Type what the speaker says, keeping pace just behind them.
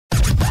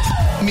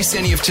Miss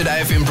any of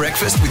Today FM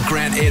breakfast with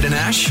Grant, Ed and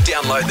Ash?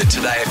 Download the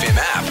Today FM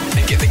app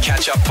and get the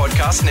catch-up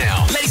podcast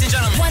now. Ladies and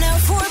gentlemen.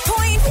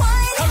 104.1.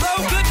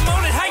 Hello, good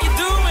morning. How you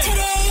doing?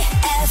 Today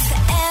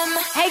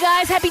FM. Hey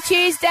guys, happy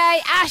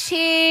Tuesday. Ash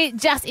here,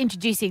 just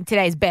introducing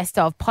today's Best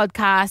Of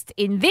podcast.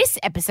 In this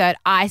episode,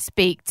 I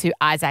speak to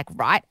Isaac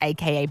Wright,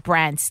 aka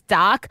Bran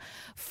Stark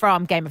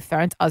from Game of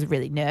Thrones. I was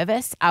really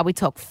nervous. We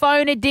talk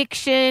phone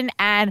addiction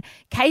and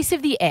Case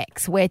of the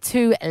Ex, where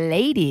two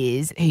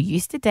ladies who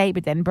used to date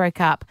but then broke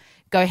up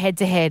go head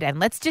to head. And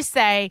let's just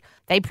say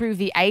they prove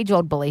the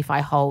age-old belief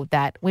I hold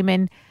that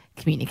women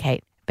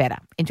communicate better.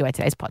 Enjoy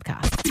today's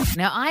podcast.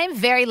 Now, I am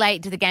very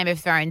late to the Game of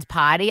Thrones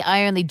party.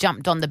 I only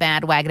jumped on the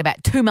bandwagon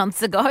about 2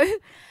 months ago,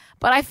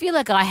 but I feel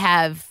like I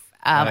have.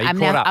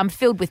 I'm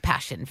filled with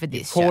passion for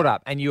this show. Caught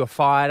up and you were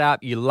fired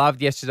up. You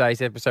loved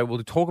yesterday's episode.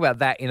 We'll talk about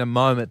that in a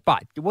moment.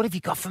 But what have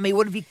you got for me?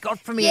 What have you got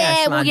for me, Ash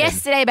Yeah, well, London?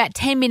 yesterday, about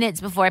 10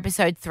 minutes before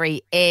episode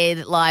 3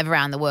 aired live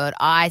around the world,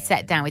 I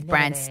sat down with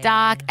Bran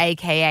Stark,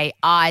 a.k.a.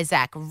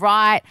 Isaac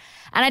Wright,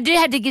 and I do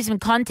have to give some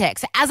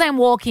context. As I'm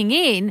walking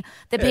in,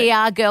 the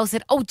PR girl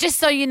said, just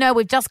so you know,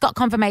 we've just got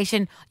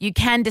confirmation you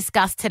can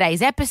discuss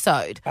today's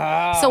episode.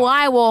 So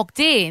I walked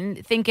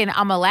in thinking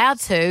I'm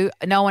allowed to.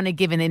 No one had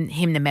given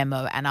him the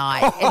memo, and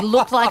it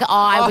looked like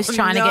I was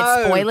trying to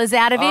get spoilers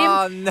out of him.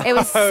 Oh, no. It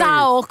was so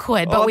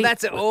awkward. But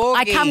that's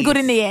I come good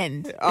in the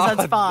end, so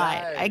it's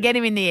fine. no. I get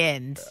him in the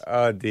end.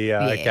 Oh, dear.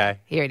 Yeah, Okay.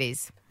 here it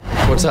is.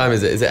 What time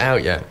is it? Is it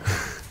out yet?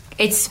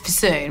 It's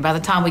soon, by the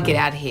time we get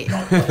out of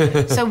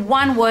here. So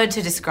one word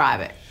to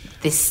describe it.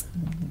 This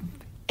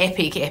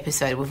epic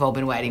episode we've all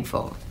been waiting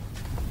for.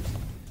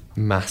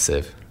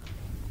 Massive.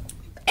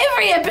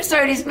 Every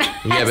episode is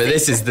massive. Yeah, but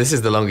this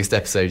is the longest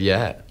episode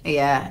yet.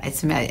 Yeah,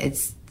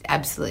 it's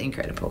absolutely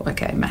incredible.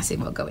 Okay,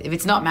 massive. I'll go. If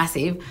it's not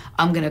massive,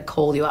 I'm going to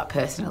call you up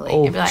personally.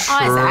 Oh, You'll be like,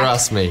 Isaac,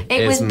 trust me,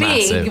 it was it's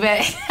big,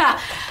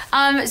 massive.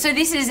 but so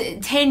this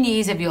is 10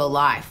 years of your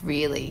life,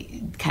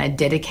 really, kind of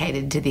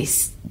dedicated to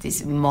this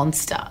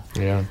monster.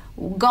 Yeah.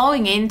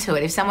 Going into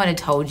it, if someone had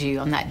told you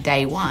on that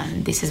day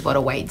one, this is what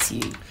awaits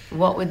you,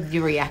 what would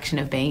your reaction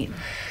have been?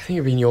 I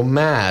think you're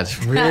mad,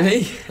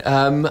 really.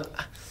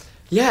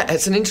 Yeah,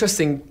 it's an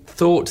interesting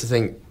thought to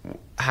think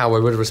how I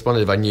would have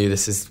responded if I knew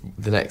this is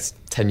the next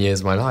 10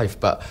 years of my life.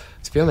 But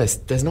to be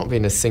honest, there's not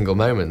been a single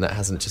moment that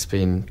hasn't just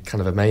been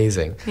kind of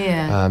amazing.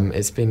 Yeah.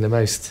 It's been the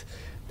most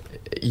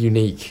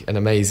unique and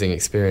amazing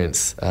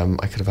experience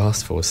I could have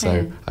asked for.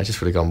 So I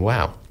just would have gone,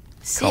 wow.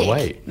 Sick. Can't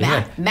wait.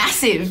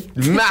 Massive.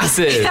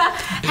 Massive.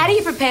 How do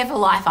you prepare for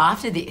life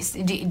after this?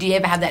 Do you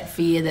ever have that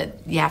fear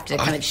that you have to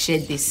kind of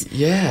shed this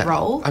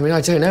role? I mean,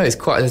 I don't know.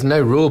 There's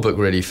no rule book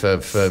really for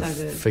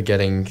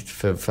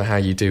good. for how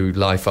you do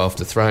life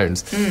after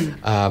Thrones.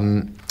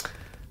 In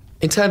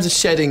terms of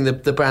shedding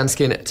the Bran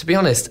skin, to be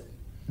honest,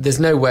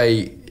 there's no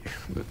way.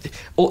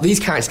 All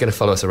these characters are going to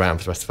follow us around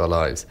for the rest of our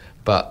lives,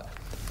 but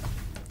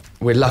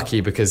we're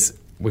lucky because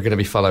we're going to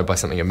be followed by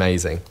something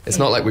amazing. It's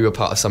not like we were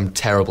part of some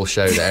terrible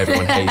show that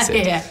everyone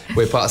hated. Yeah.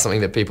 We're part of something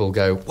that people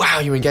go, wow,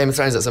 you're in Game of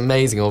Thrones, that's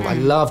amazing, or I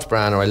loved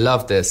Bran, or I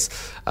loved this.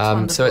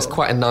 So it's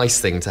quite a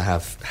nice thing to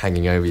have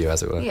hanging over you,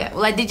 as it were. Yeah,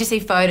 well, did you see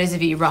photos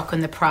of you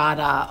rocking the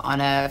Prada on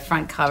a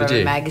front cover of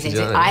a magazine?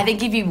 I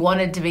think if you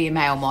wanted to be a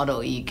male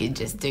model, you could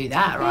just do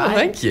that, right? Oh,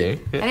 thank you.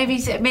 And if you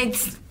said,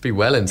 Be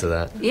well into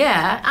that.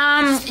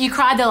 Yeah. You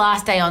cried the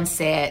last day on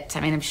set. I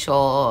mean, I'm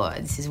sure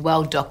this is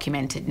well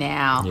documented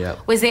now. Yeah.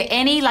 Was there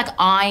any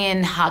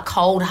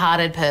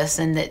cold-hearted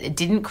person that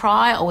didn't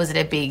cry, or was it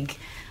a big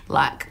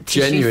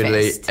tissue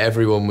Genuinely, fest?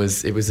 everyone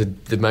was. It was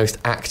the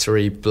most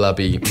actory,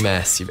 blubby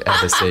mess you've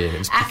ever seen. It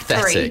was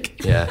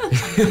pathetic. Yeah.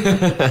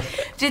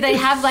 Do they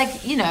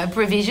have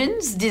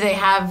provisions? Do they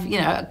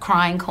have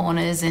crying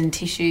corners and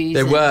tissues?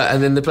 They were,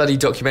 and then the bloody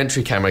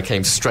documentary camera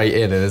came straight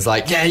in and was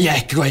like,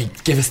 yeah,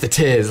 great, give us the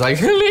tears. Like,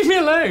 leave me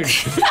alone.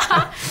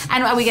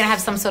 And are we going to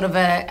have some sort of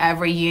a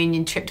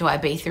reunion trip to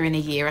Ibiza in a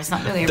year or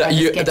something?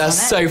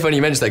 That's so funny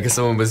you mentioned that, because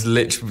someone was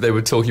they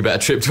were talking about a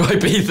trip to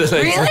Ibiza.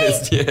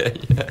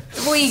 Really? Yeah.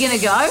 Well, are you going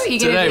to go? Are you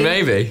Don't know,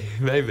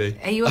 maybe.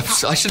 Are you I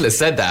shouldn't have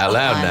said that out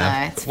loud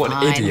now. It's what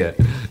fine. an idiot.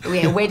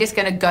 Yeah, we're just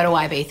going to go to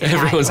Ibiza.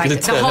 Everyone's going to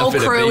turn the whole up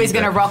in crew Ibiza. is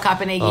going to rock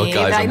up in a year.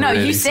 Guys, like, I'm no,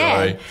 really you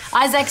said.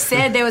 sorry. Isaac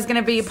said there was going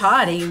to be a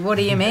party. What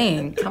do you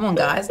mean? Come on,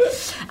 guys.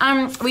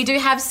 We do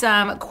have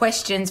some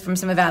questions from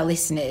some of our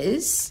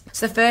listeners.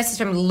 So the first is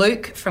from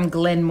Luke from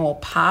Glenmore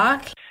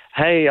Park.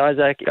 Hey,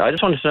 Isaac. I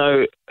just wanted to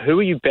know, who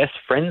were you best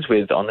friends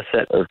with on the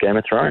set of Game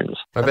of Thrones?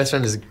 My best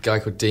friend is a guy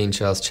called Dean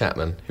Charles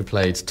Chapman, who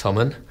played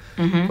Tommen,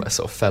 a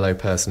sort of fellow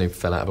person who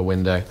fell out of a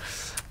window.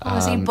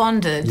 Was he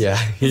bonded? Yeah,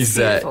 he's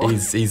beautiful.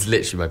 he's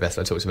literally my best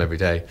friend. I talk to him every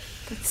day.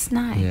 That's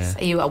nice. Yeah.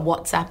 Are you a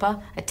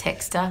WhatsApper, a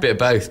texter? Bit of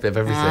both, bit of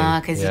everything.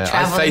 Because you're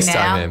travelling I FaceTime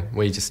now. him.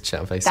 We just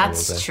chat on FaceTime all day.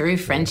 That's true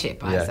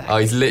friendship, Isaac. Oh,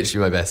 he's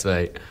literally my best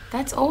mate.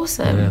 That's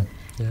awesome.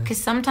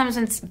 Because sometimes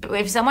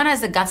if someone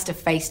has the guts to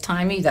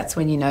FaceTime you, that's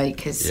when you know,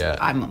 because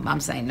I'm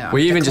saying no.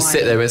 We even just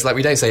sit there, it's like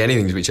we don't say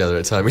anything to each other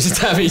at time. We just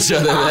have each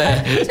other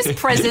there. Just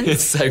presents.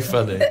 It's so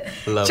funny.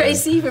 Love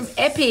Tracy it. from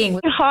Epping.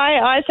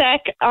 Hi,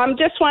 Isaac. I'm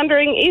just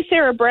wondering, is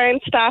there a Bran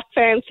Stark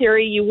fan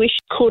theory you wish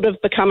could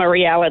have become a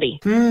reality?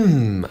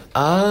 It's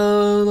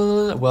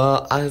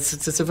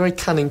a very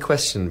cunning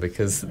question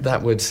because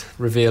that would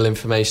reveal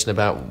information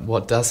about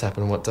what does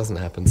happen and what doesn't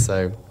happen.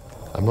 So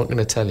I'm not going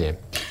to tell you.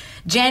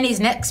 Jenny's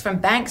next from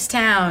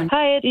Bankstown.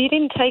 Hi, Ed. You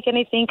didn't take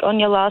anything on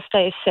your last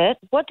day's set.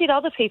 What did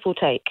other people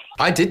take?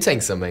 I did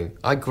take something.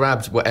 I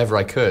grabbed whatever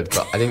I could,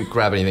 but I didn't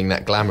grab anything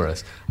that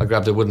glamorous. I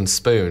grabbed a wooden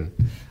spoon.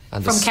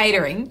 And from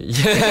catering?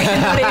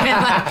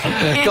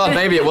 Yeah. God,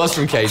 maybe it was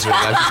from catering.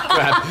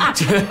 I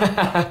just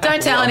grabbed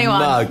Don't tell anyone.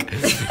 Mug.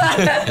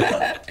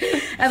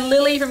 And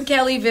Lily from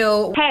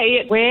Kellyville.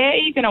 Hey, where are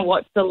you going to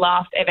watch the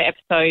last ever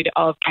episode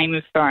of Game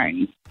of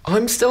Thrones?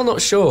 I'm still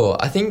not sure.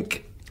 I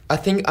think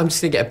I'm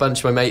just going to get a bunch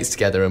of my mates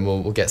together and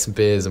we'll get some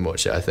beers and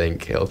watch it, I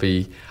think. It'll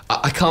be...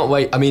 I can't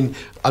wait. I mean,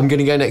 I'm going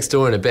to go next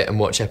door in a bit and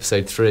watch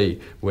episode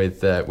 3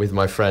 with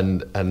my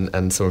friend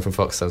and someone from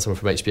Foxtel and someone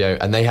from HBO,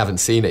 and they haven't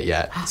seen it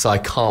yet. So I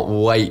can't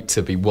wait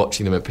to be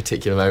watching them at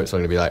particular moments. So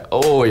I'm going to be like,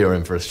 oh, you're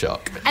in for a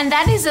shock. And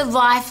that is a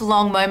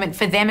lifelong moment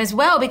for them as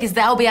well, because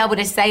they'll be able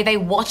to say they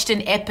watched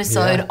an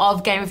episode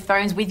of Game of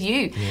Thrones with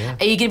you. Yeah.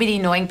 Are you going to be the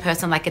annoying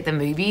person like at the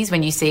movies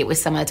when you see it with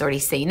someone that's already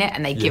seen it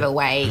and they give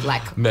away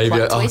like maybe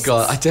plot twists?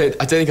 God, I don't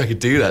think I could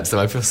do that, so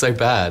I feel so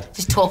bad.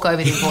 Just talk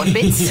over the important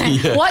bits.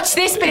 Watch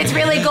this bit, it's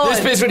really good.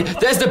 This bit's really...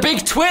 There's the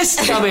big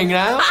twist coming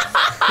now.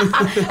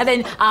 And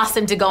then ask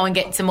them to go and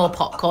get some more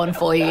popcorn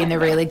for you in the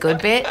really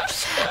good bit.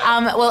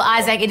 Well,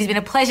 Isaac, it has been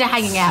a pleasure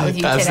hanging out with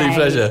you today. Absolute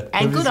pleasure.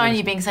 And good on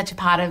you being such a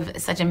part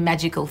of such a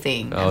magical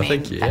thing. Oh,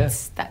 thank you.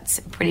 That's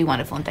pretty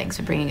wonderful, and thanks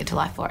for bringing it to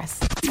life for us.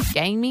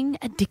 Gaming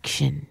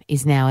addiction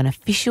is now an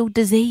official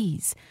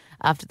disease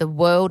after the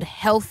World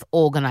Health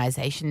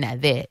Organization, now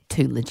they're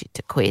too legit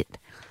to quit,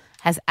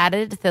 has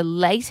added the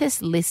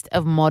latest list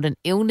of modern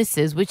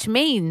illnesses, which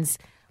means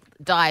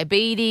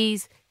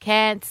diabetes,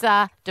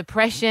 cancer,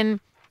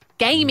 depression,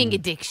 gaming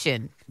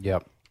addiction.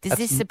 Yep. Does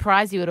this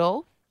surprise you at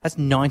all? That's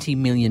 90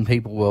 million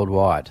people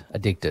worldwide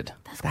addicted.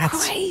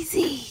 That's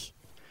crazy.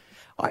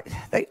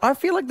 I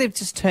feel like they've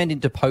just turned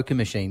into poker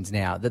machines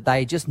now, that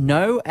they just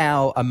know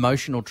our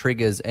emotional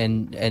triggers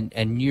and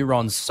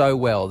neurons so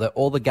well that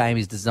all the game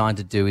is designed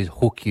to do is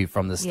hook you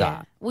from the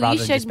start, rather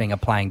than just being a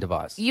playing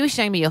device. You were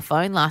showing me your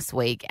phone last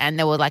week and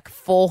there were like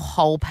 4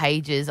 whole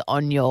pages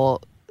on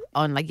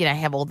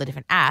have all the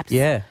different apps.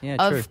 Yeah,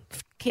 true.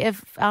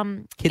 Of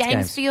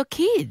games for your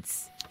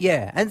kids.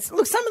 Yeah, and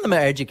look, some of them are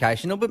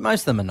educational, but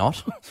most of them are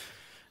not.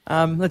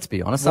 Let's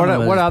be honest. Some of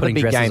them what are other putting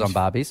big dresses games on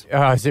Barbies.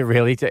 Oh, is it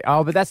really?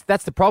 But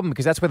that's the problem,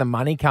 because that's where the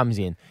money comes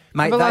in.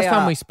 Mate, Remember last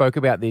time we spoke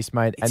about this,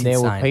 mate, and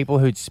there were people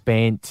who'd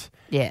spent...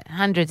 Yeah,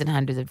 hundreds and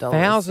hundreds of dollars.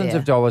 Thousands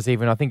of dollars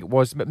even, I think it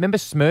was. Remember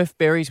Smurf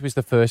berries was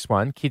the first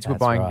one. Kids were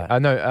buying...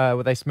 right.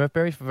 Were they Smurf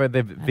berries for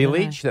the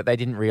village that they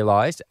didn't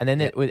realise? And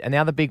then and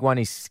now the big one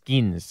is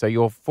skins. So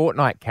your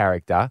Fortnite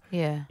character,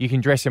 you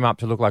can dress him up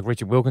to look like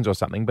Richard Wilkins or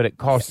something, but it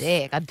costs...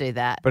 Sick, I'd do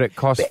that. But it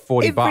costs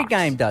 $40. Every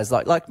game does.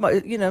 Like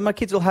my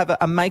kids will have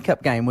a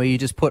makeup game where you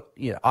just put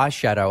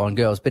eyeshadow on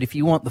girls. But if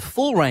you want the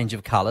full range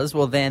of colours,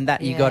 well, then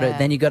you got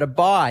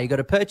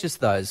to purchase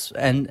those.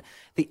 And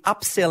the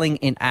upselling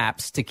in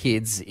apps to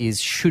kids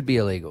should be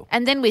illegal.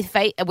 And then with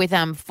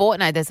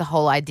Fortnite, there's a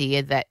whole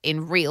idea that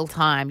in real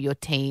time your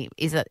team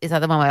is that the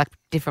one where like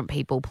different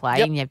people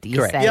play, and you have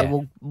to say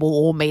we'll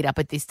all meet up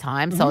at this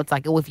time. So it's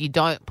like, if you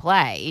don't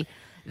play,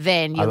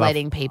 then you're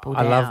letting people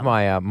down. I love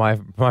my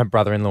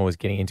brother-in-law was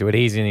getting into it.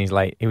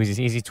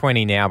 He's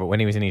 20 now, but when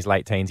he was in his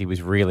late teens, he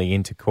was really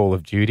into Call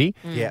of Duty.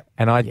 Yeah.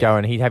 And I'd go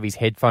and he'd have his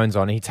headphones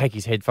on. He'd take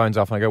his headphones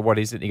off, and I go, "What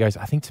is it?" And he goes,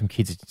 "I think some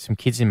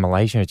kids in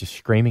Malaysia are just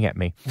screaming at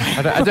me.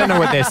 I don't know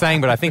what they're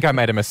saying, but I think I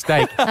made a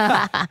mistake." So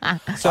I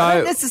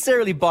don't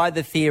necessarily buy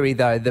the theory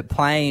though that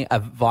playing a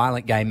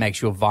violent game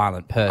makes you a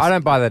violent person. I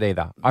don't buy that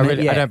either. I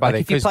don't buy that.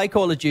 If you play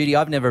Call of Duty,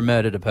 I've never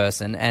murdered a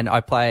person, and I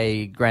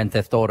play Grand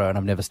Theft Auto, and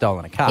I've never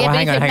stolen a car. Yeah,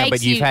 hang on,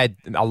 but you've had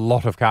a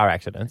lot of car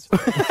accidents.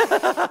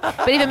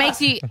 But if it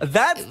makes you...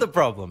 That's the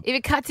problem. If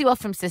it cuts you off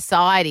from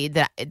society,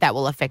 that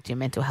will affect your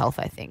mental health,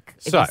 I think.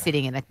 If you're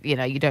sitting in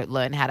you don't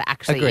learn how to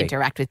actually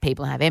interact with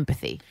people and have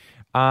empathy.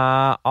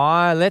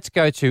 Let's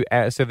go to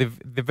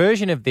the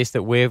version of this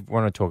that we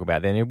want to talk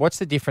about then. What's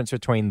the difference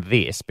between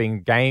this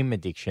being game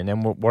addiction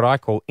and what I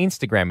call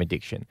Instagram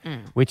addiction,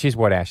 which is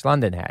what Ash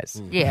London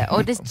has? Yeah,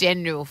 or just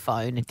general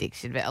phone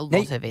addiction, but a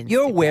lot of Instagram.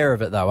 You're aware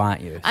of it though,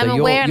 aren't you? I'm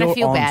aware and I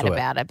feel bad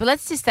about it. But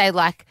let's just say,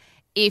 like,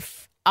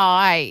 if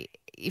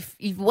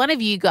one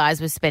of you guys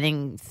was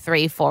spending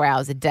 3-4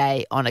 hours a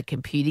day on a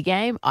computer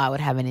game, I would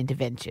have an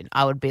intervention.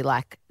 I would be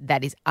like,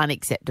 that is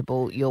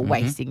unacceptable. You're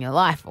wasting your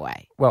life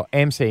away. Well,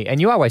 MC,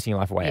 and you are wasting your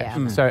life away.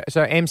 Yeah.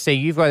 So MC,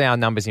 you've got our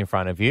numbers in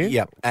front of you.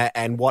 Yep.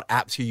 And what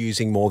apps you're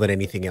using more than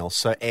anything else.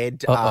 So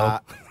Ed,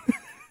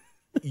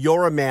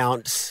 your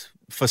amount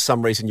for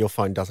some reason your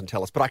phone doesn't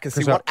tell us. But I can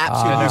see 'Cause what apps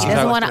I- you're no, using. He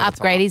doesn't most want of to the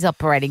upgrade time. his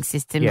operating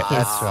system. Yeah, because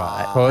That's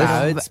right. Well,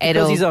 No, it's because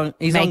it'll he's on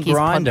make his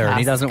Grindr and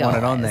he podcast doesn't want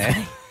it go on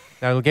there.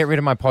 No, it'll get rid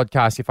of my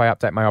podcast if I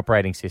update my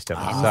operating system.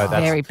 So that's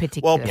very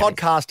particular. Well,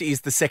 podcast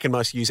is the second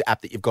most used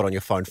app that you've got on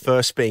your phone.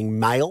 First being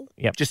mail,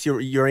 Yep. just your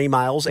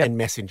emails and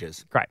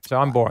messengers. great. So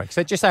I'm boring.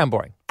 So just say I'm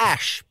boring.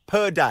 Ash,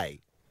 per day,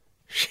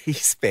 she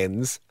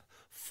spends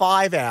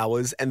 5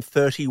 hours and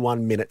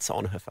 31 minutes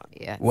on her phone.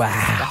 Yeah, it's Wow.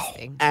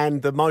 disgusting.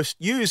 And the most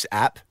used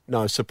app,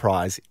 no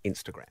surprise,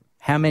 Instagram.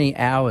 How many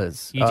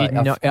hours You did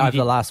not- you over did-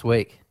 the last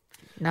week?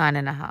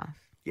 9.5.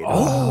 Yeah,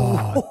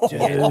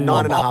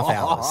 9.5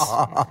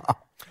 hours.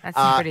 That's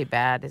pretty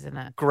bad, isn't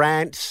it?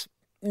 Grant,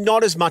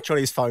 not as much on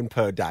his phone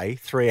per day,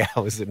 3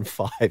 hours and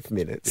 5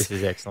 minutes. This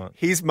is excellent.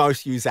 His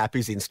most used app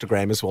is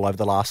Instagram as well over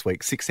the last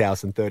week, 6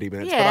 hours and 30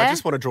 minutes. Yeah. But I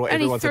just want to draw Only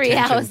everyone's 3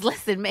 attention hours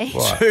less than me.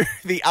 to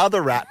the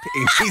other app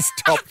in his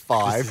top This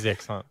five is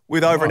excellent.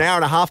 with over an hour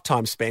and a half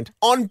time spent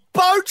on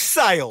boat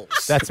sales.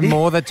 That's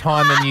more the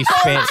time than you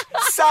spent.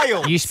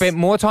 Sales. You spent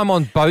more time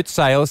on boat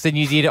sales than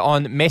you did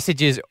on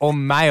messages or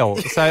mail.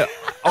 So,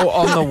 or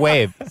on the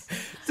web.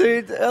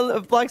 Dude,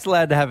 a bloke's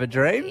allowed to have a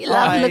dream. You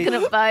love looking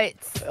at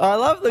boats. I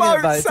love looking at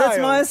Boat boats. That's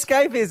my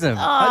escapism.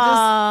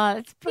 Oh,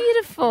 it's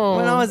beautiful.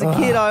 When I was a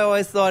kid, I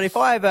always thought if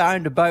I ever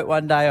owned a boat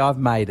one day, I've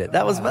made it.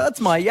 That's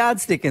my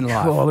yardstick in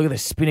life. Oh, look at the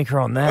spinnaker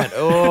on that.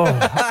 Oh.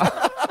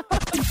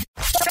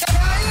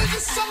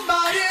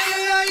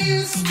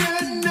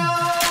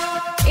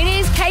 It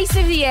is Case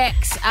of the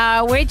X,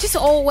 where it just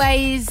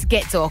always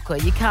gets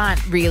awkward. You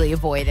can't really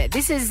avoid it.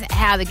 This is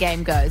how the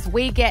game goes.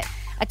 We get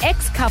an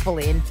ex-couple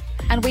in,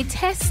 and we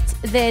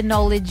test their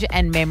knowledge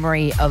and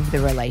memory of the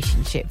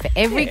relationship. For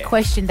every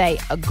question they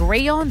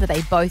agree on, that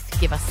they both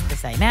give us the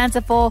same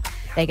answer for,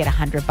 they get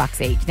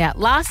 $100 each. Now,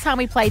 last time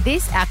we played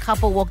this, our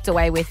couple walked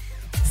away with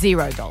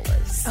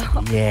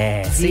 $0.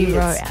 Yeah.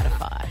 Zero out of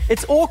 5.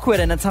 It's awkward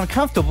and it's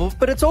uncomfortable,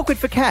 but it's awkward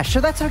for cash, so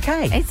that's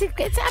okay.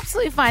 It's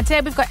absolutely fine.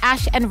 Today we've got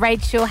Ash and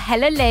Rachel.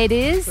 Hello,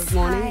 ladies. Good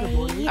morning. Good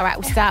morning. All right,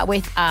 we'll start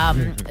with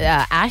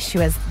Ash, who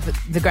has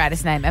the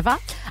greatest name ever.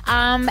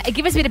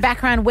 Give us a bit of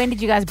background. When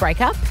did you guys break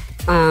up?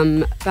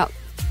 About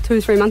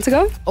 2-3 months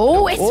ago.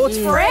 Oh, it's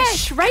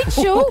fresh.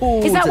 Rachel,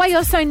 is that why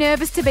you're so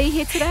nervous to be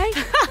here today?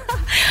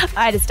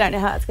 I just don't know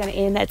how it's going to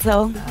end, that's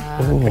all.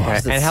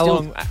 Okay. And how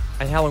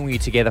long were you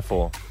together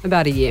for?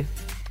 About a year.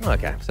 Oh,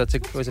 okay, so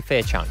it was a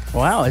fair chunk.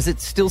 Wow, is it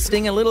still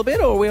sting a little bit,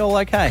 or are we all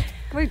okay?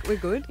 We're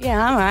good.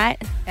 Yeah, I'm all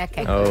right.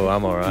 Okay. Oh,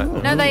 I'm all right.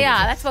 No, they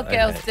are. That's what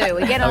girls do.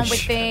 We get on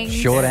with things.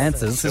 Short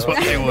answers is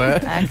what they were.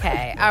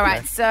 Okay. All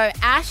right. So,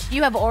 Ash,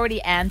 you have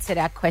already answered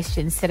our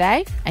questions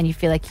today, and you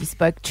feel like you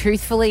spoke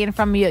truthfully and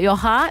from your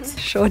heart.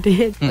 Sure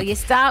did. Well, you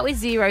start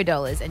with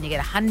 $0, and you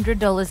get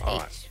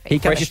 $100 each. Here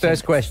comes your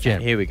first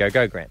question. Here we go.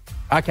 Go, Grant.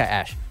 Okay,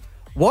 Ash.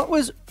 What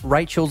was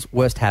Rachel's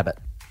worst habit?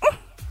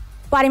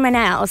 Biting my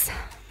nails.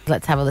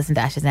 Let's have a listen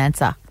to Ash's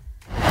answer.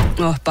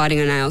 Oh, biting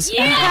her nails.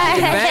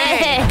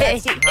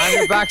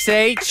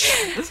 $100 each.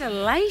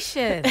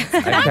 Congratulations.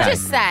 Can I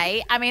just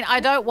say, I mean, I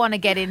don't want to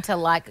get into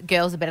like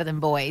girls are better than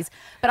boys,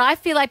 but I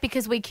feel like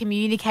because we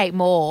communicate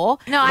more.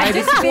 No, I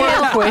just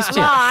feel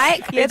question.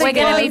 like It's we're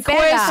going to be one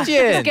better.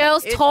 question. Because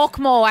girls talk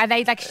more and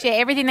they like share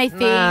everything they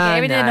think,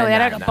 everything they know. They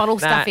don't bottle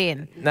stuff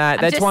in. No,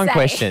 I'm that's just one saying.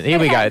 question. Here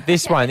we go.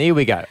 This one. Here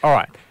we go. All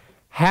right.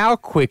 How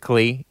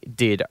quickly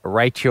did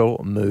Rachel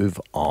move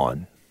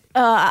on?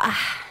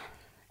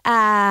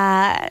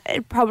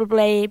 It'd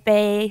probably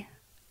be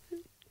a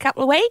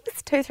couple of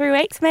weeks, 2-3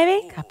 weeks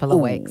maybe. Couple of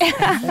weeks.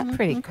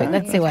 Pretty quick.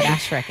 Let's see what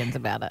Ash reckons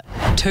about it.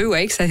 2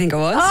 weeks, I think it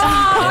was.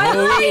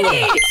 Oh, lady.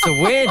 It's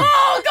a win.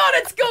 Oh, God,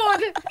 it's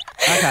good.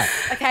 Okay.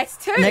 Okay, it's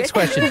 2. Next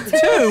question.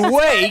 2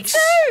 weeks?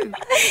 I'm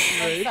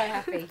so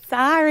happy.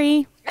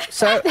 Sorry.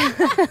 So,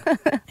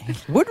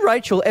 would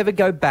Rachel ever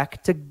go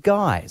back to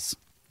guys?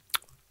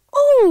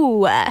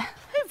 Ooh.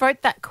 Who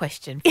wrote that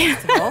question,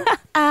 first of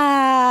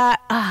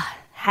all?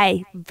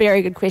 Hey,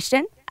 very good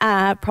question.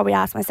 Probably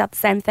asked myself the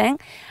same thing.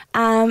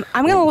 I'm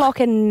going to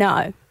lock in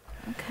no.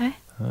 Okay.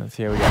 Let's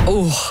see how we go.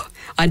 Oh,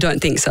 I don't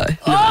think so.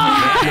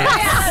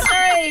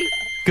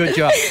 Good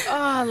job.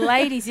 Oh,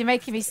 ladies, you're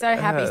making me so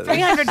happy. It's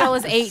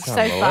 $300 each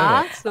so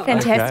far.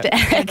 Fantastic.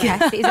 Okay.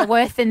 Is it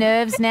worth the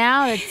nerves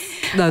now?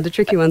 No, the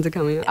tricky ones are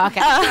coming up.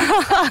 Okay.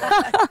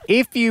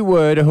 If you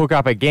were to hook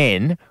up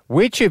again,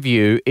 which of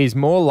you is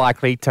more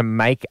likely to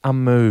make a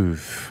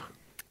move?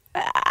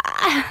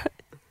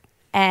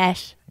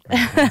 Ash.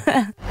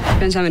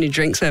 Depends how many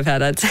drinks we've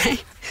had, I'd say.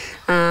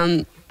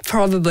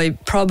 Probably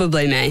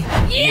me.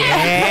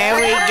 There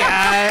we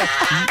go.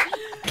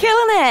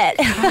 Killing it.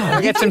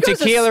 We'll get some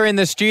tequila in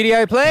the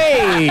studio,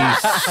 please.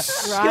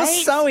 You're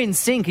so in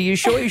sync. Are you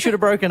sure you should have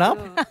broken up?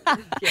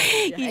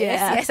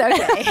 Yes, okay.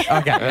 Okay,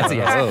 that's a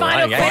yes. All right,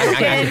 final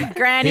question.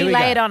 Granny, Here we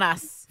lay it go. on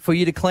us. For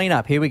you to clean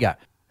up, here we go.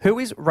 Who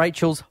is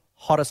Rachel's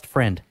hottest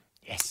friend?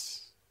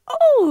 Yes.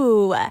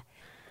 Ooh.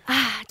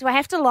 Do I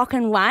have to lock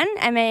in one?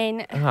 I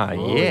mean, Oh,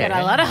 We've yeah.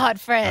 got a lot of hot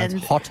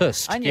friends.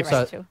 Hottest. On you, So-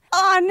 Rachel.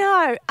 oh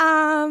no.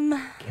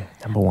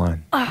 Number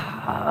 1.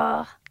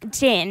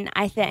 Jen,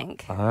 I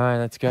think. All right,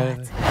 let's go.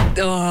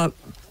 Oh,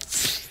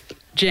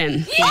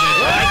 Jen.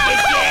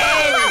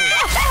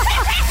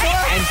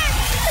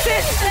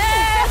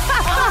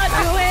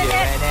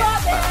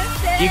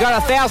 You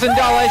got $1,000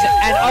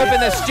 and open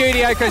the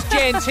studio because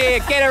Jen's here.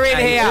 Get her in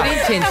here.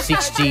 Within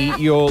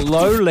 1060, your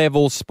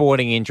low-level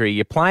sporting injury.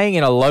 You're playing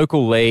in a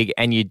local league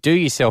and you do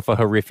yourself a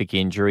horrific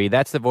injury.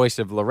 That's the voice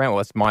of Laurent.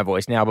 Well, it's my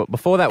voice now, but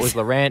before that was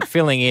Laurent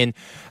filling in,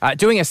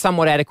 doing a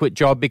somewhat adequate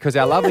job because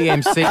our lovely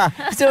MC...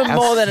 He's doing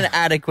more than an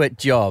adequate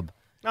job.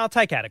 I'll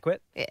take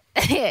adequate.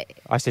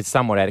 I said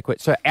somewhat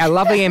adequate. So our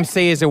lovely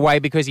MC is away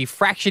because he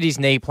fractured his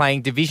knee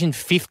playing Division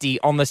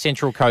 50 on the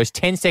Central Coast.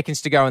 10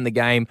 seconds to go in the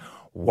game.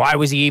 Why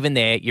was he even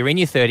there? You're in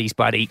your 30s,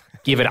 buddy.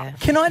 Give it up.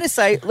 Can I just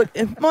say, look,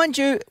 mind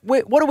you,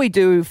 what do we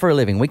do for a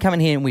living? We come in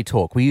here and we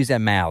talk. We use our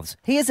mouths.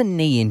 He has a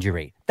knee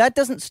injury. That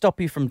doesn't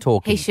stop you from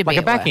talking. He should like be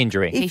a back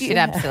injury. He should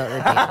absolutely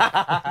be.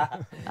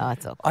 Oh,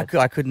 it's awkward.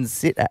 I couldn't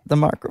sit at the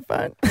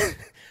microphone.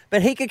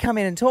 But he could come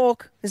in and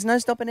talk. There's no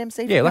stopping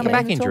MC. Yeah, like a coming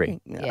back in and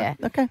injury. talking. Yeah.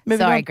 Okay.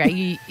 Moving Sorry, on. Greg.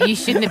 You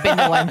shouldn't have been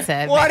the one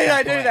to. Why did make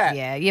I that do point. that?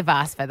 Yeah, you've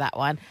asked for that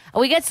one.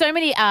 We get so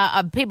many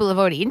people have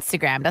already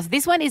Instagrammed us.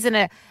 This one isn't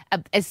a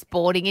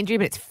sporting injury,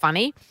 but it's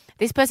funny.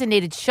 This person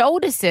needed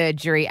shoulder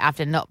surgery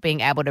after not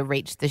being able to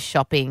reach the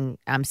shopping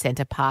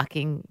centre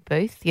parking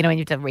booth. You know when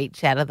you have to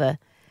reach out of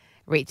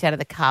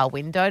the car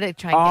window to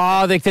try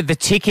and get the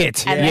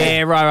ticket. And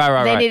Yeah,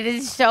 right. They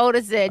needed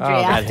shoulder surgery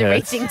that after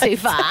hurts. reaching too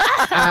far.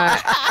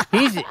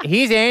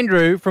 Here's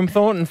Andrew from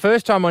Thornton.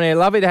 First time on air.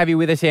 Lovely to have you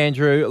with us,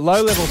 Andrew.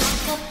 Low level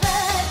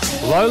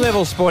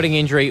sporting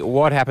injury.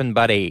 What happened,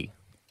 buddy?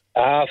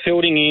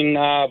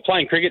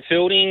 Playing cricket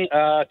fielding,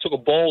 took a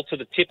ball to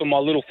the tip of my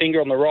little finger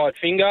on the right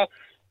finger,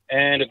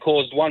 and it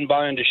caused one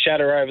bone to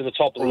shatter over the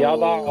top of the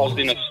other. I was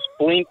in a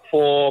splint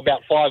for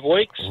about 5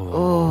 weeks.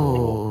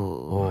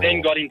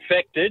 Then got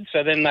infected,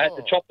 so then they had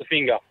to chop the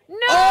finger.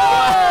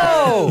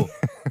 Oh!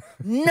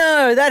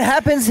 No, that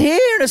happens here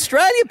in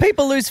Australia.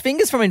 People lose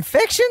fingers from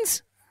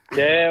infections.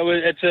 Yeah,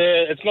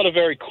 it's not a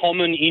very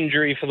common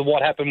injury for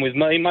what happened with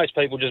me. Most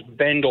people just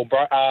bend or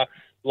break a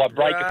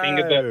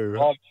finger, but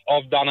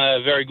I've done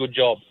a very good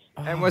job.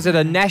 And was it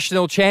a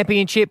national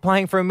championship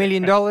playing for $1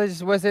 million?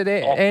 Was it,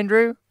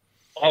 Andrew?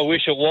 I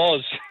wish it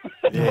was.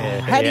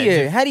 How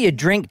do you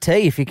drink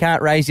tea if you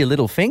can't raise your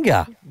little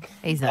finger?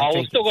 He's not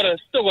drinking. Still got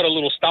a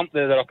little stump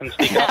there that I can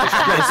stick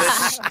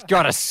up.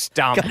 Got a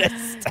stump. Good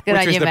Which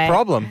on is you, the mate.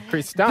 problem.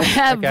 Chris Stump.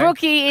 Okay.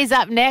 Brookie is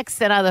up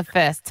next. Another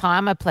first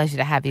time. A pleasure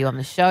to have you on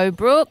the show,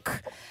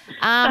 Brooke.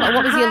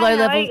 What was your low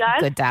level? How are you guys?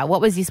 Good day. What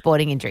was your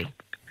sporting injury?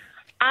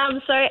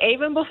 So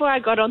even before I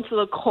got onto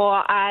the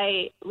court,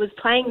 I was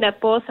playing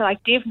netball, so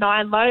like Div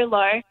 9,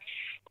 low,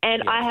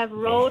 and I have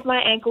rolled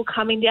my ankle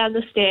coming down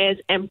the stairs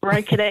and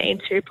broken it in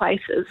 2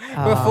 places.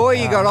 Before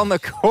you got on the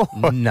court.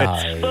 No.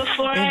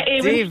 Before I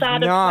even Div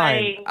started 9.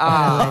 playing.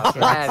 Oh,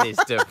 that is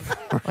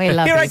We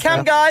love Here I this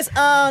come, girl. guys.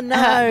 Oh,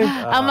 no.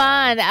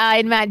 Aman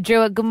in Mount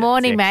Druitt. Good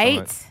morning,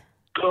 mate.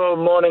 Good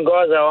morning,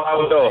 guys. How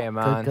are we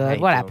all?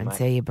 Good. What happened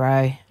to you,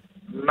 bro?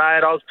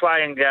 Mate, I was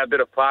playing a bit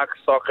of park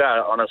soccer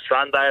on a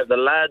Sunday with the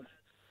lads.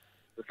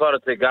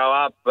 Decided to go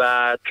up,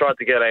 tried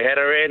to get a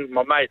header in.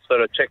 My mate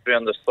sort of checked me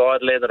on the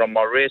side, landed on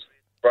my wrist,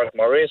 broke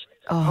my wrist.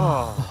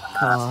 Oh,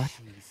 God.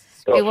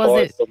 Got It wasn't-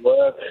 fired from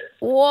work.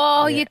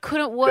 Whoa, you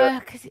couldn't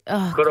work.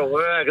 Oh. Couldn't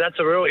work. That's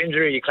a real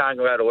injury. You can't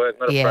go out of work.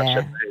 Not a Yeah.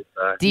 fractured knee.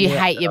 So. Do you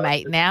hate your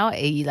mate now? Are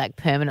you like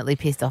permanently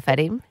pissed off at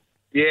him?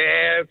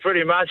 Yeah,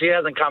 pretty much. He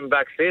hasn't come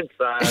back since.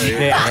 So.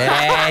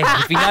 Yeah,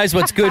 if he knows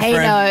what's good He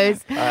for him.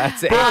 knows.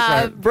 That's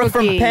it. Brooke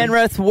from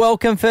Penrith,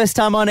 welcome. First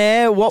time on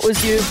air. What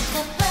was your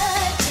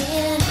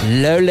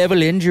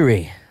low-level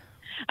injury?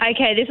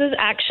 Okay, this is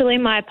actually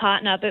my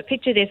partner, but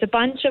picture this, a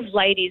bunch of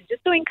ladies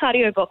just doing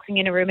cardio boxing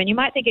in a room, and you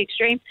might think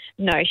extreme.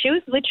 No, she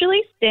was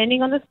literally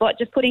standing on the spot,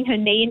 just putting her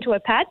knee into a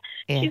pad.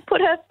 Yeah. She's put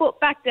her foot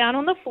back down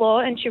on the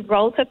floor, and she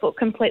rolls her foot,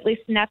 completely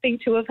snapping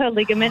 2 of her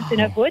ligaments in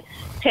her foot,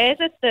 tears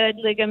a 3rd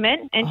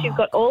ligament, and she's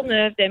got all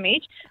nerve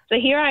damage. So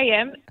here I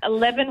am,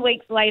 11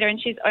 weeks later,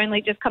 and she's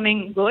only just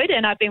coming good,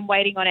 and I've been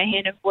waiting on her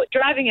hand and foot,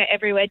 driving her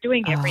everywhere,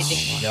 doing everything.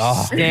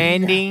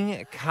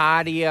 Standing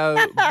cardio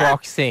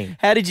boxing.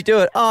 How did you do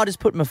it? Oh, I just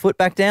put my foot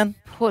back down.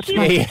 Oh,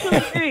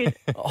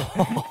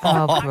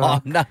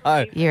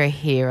 no. You're a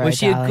hero. Was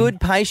she a darling. good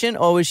patient,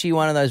 or was she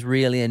one of those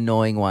really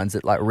annoying ones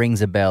that like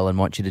rings a bell and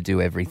wants you to do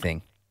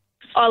everything?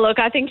 Oh, look,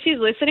 I think she's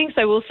listening,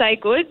 so we'll say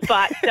good,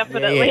 but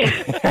definitely.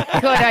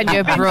 Good on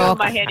you, Been Brooke.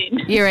 putting my head in.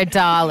 You're a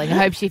darling.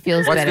 Hope she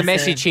feels What's better the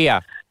message soon.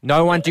 here?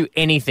 No one do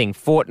anything.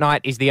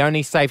 Fortnite is the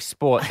only safe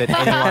sport that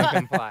anyone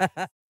can play.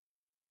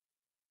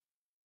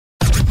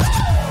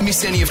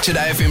 Miss any of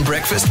Today FM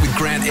breakfast with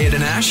Grant, Ed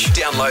and Ash?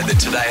 Download the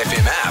Today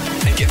FM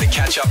app and get the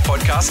catch-up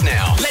podcast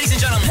now. Ladies and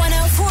gentlemen.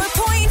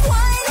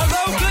 104.1